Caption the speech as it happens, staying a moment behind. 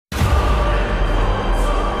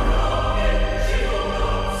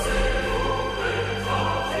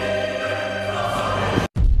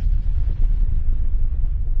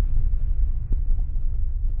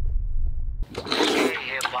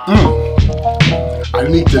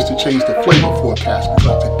need this to change the flavor forecast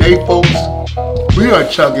because today, folks, we are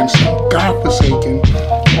chugging some godforsaken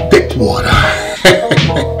thick water.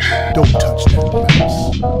 Don't touch that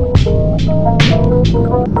mouse.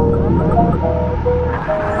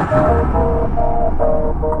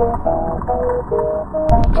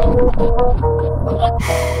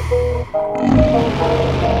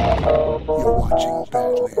 You're watching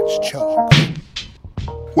Badlands Chugs.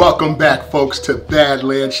 Welcome back, folks, to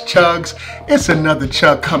Badlands Chugs. It's another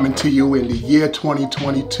chug coming to you in the year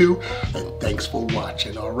 2022, and thanks for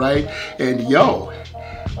watching, all right? And yo,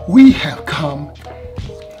 we have come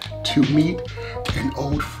to meet an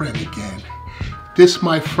old friend again. This,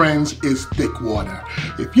 my friends, is thick water.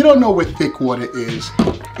 If you don't know what thick water is,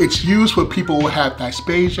 it's used for people who have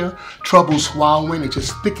dysphagia, trouble swallowing. It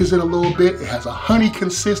just thickens it a little bit. It has a honey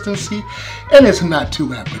consistency, and it's not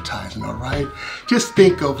too appetizing, all right? Just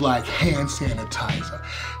think of like hand sanitizer,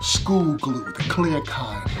 school glue, the clear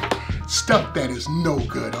kind. Stuff that is no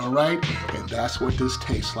good, all right? And that's what this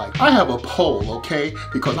tastes like. I have a poll, okay?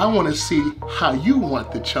 Because I want to see how you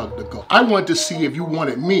want the chug to go. I want to see if you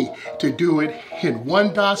wanted me to do it in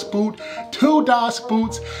 1 DOS boot, 2 DOS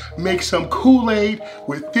boots, make some Kool-Aid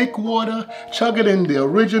with thick water, chug it in the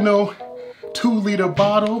original 2-liter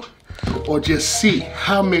bottle, or just see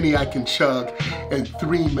how many I can chug in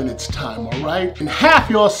 3 minutes time, all right? And half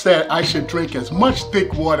y'all said I should drink as much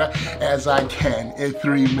thick water as I can in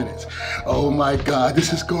 3 minutes. Oh my God,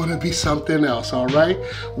 this is gonna be something else, all right?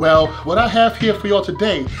 Well, what I have here for y'all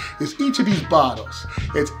today is each of these bottles.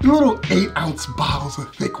 It's little 8-ounce bottles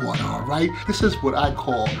of thick water, all right? This is what I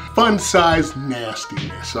call fun-sized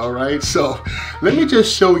nastiness, all right? So let me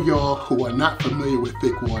just show y'all who are not familiar with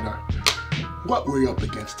thick water what we're up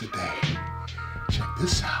against today. Check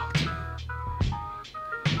this out.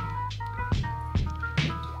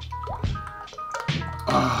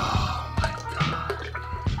 Oh my God.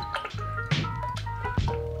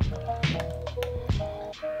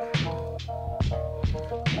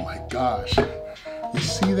 Oh my gosh. You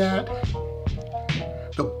see that?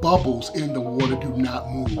 The bubbles in the water do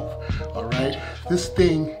not move, all right? This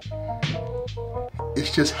thing,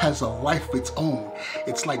 it just has a life of its own.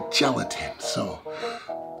 It's like gelatin. So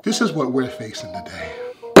this is what we're facing today.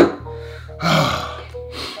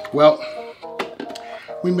 Well,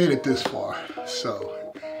 we made it this far, so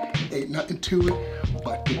ain't nothing to it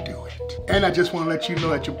but to do it. And I just want to let you know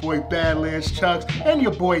that your boy Badlands Chugs and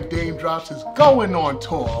your boy DAYM Drops is going on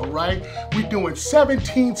tour, all right? We're doing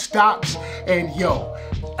 17 stops, and yo,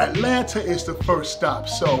 Atlanta is the first stop.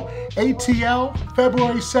 So ATL,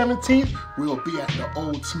 February 17th, we'll be at the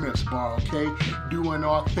Old Smith's Bar, okay? Doing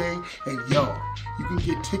our thing. And yo, you can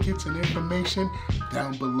get tickets and information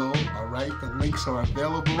down below, all right? The links are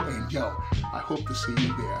available, and yo, I hope to see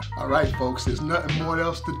you there. All right, folks, there's nothing more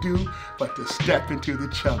else to do but to step into the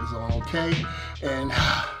chug zone, okay? And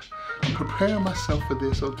I'm preparing myself for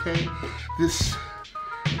this, okay? This,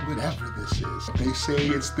 whatever this is. They say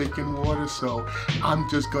it's thick in water, so I'm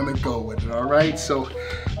just gonna go with it, all right? So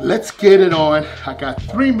let's get it on. I got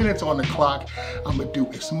 3 minutes on the clock. I'm gonna do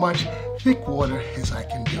as much thick water as I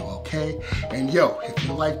can do, okay? And yo, if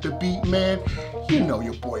you like the beat, man, you know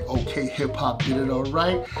your boy OK Hip Hop did it, all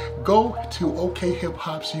right? Go to OK Hip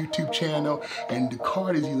Hop's YouTube channel, and the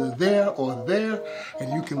card is either there or there,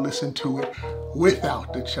 and you can listen to it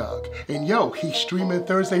without the chug. And yo, he's streaming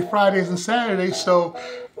Thursday, Fridays, and Saturdays, so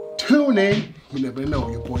tune in. You never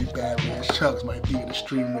know, your boy Badlands Chugs might be in the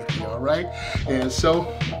stream with you, all right? And so,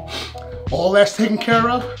 all that's taken care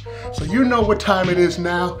of. So you know what time it is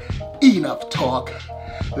now. Enough talk.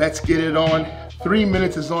 Let's get it on. 3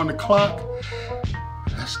 minutes is on the clock.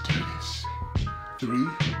 Let's do this. 3,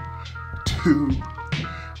 2,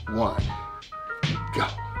 1, go.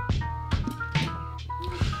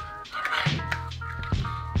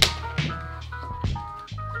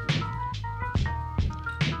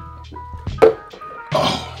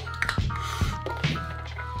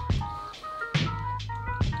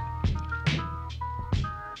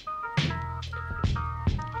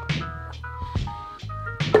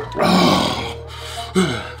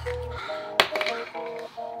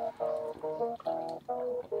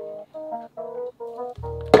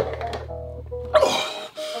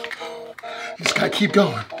 You just gotta keep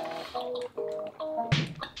going.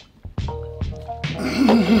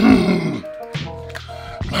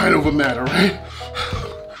 Mind over matter, right?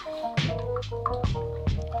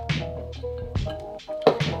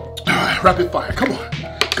 All right, rapid fire, come on,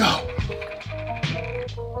 go.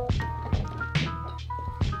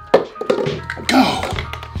 Go.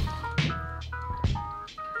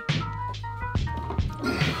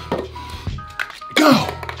 Go.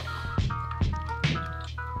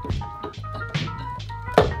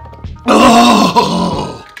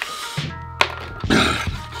 Oh.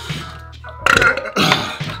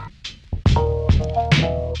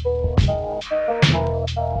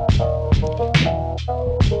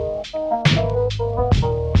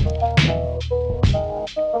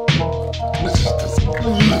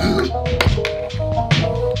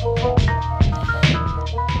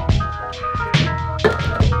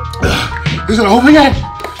 Is it over yet?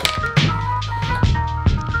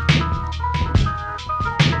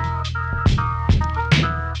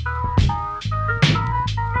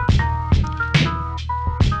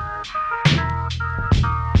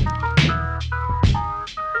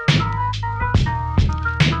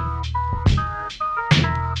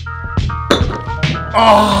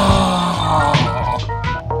 Oh,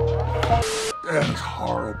 that's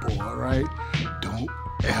horrible, all right? Don't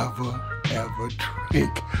ever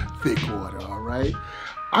drink thick water, all right?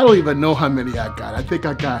 I don't even know how many I got. I think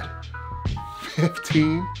I got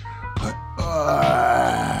 15, but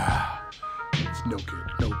it's no good.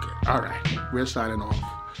 All right, we're signing off.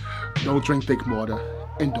 Don't drink thick water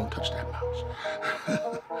and don't touch that mouse.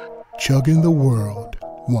 Chugging the world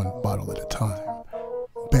one bottle at a time.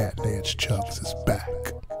 Badlands Chugs is back.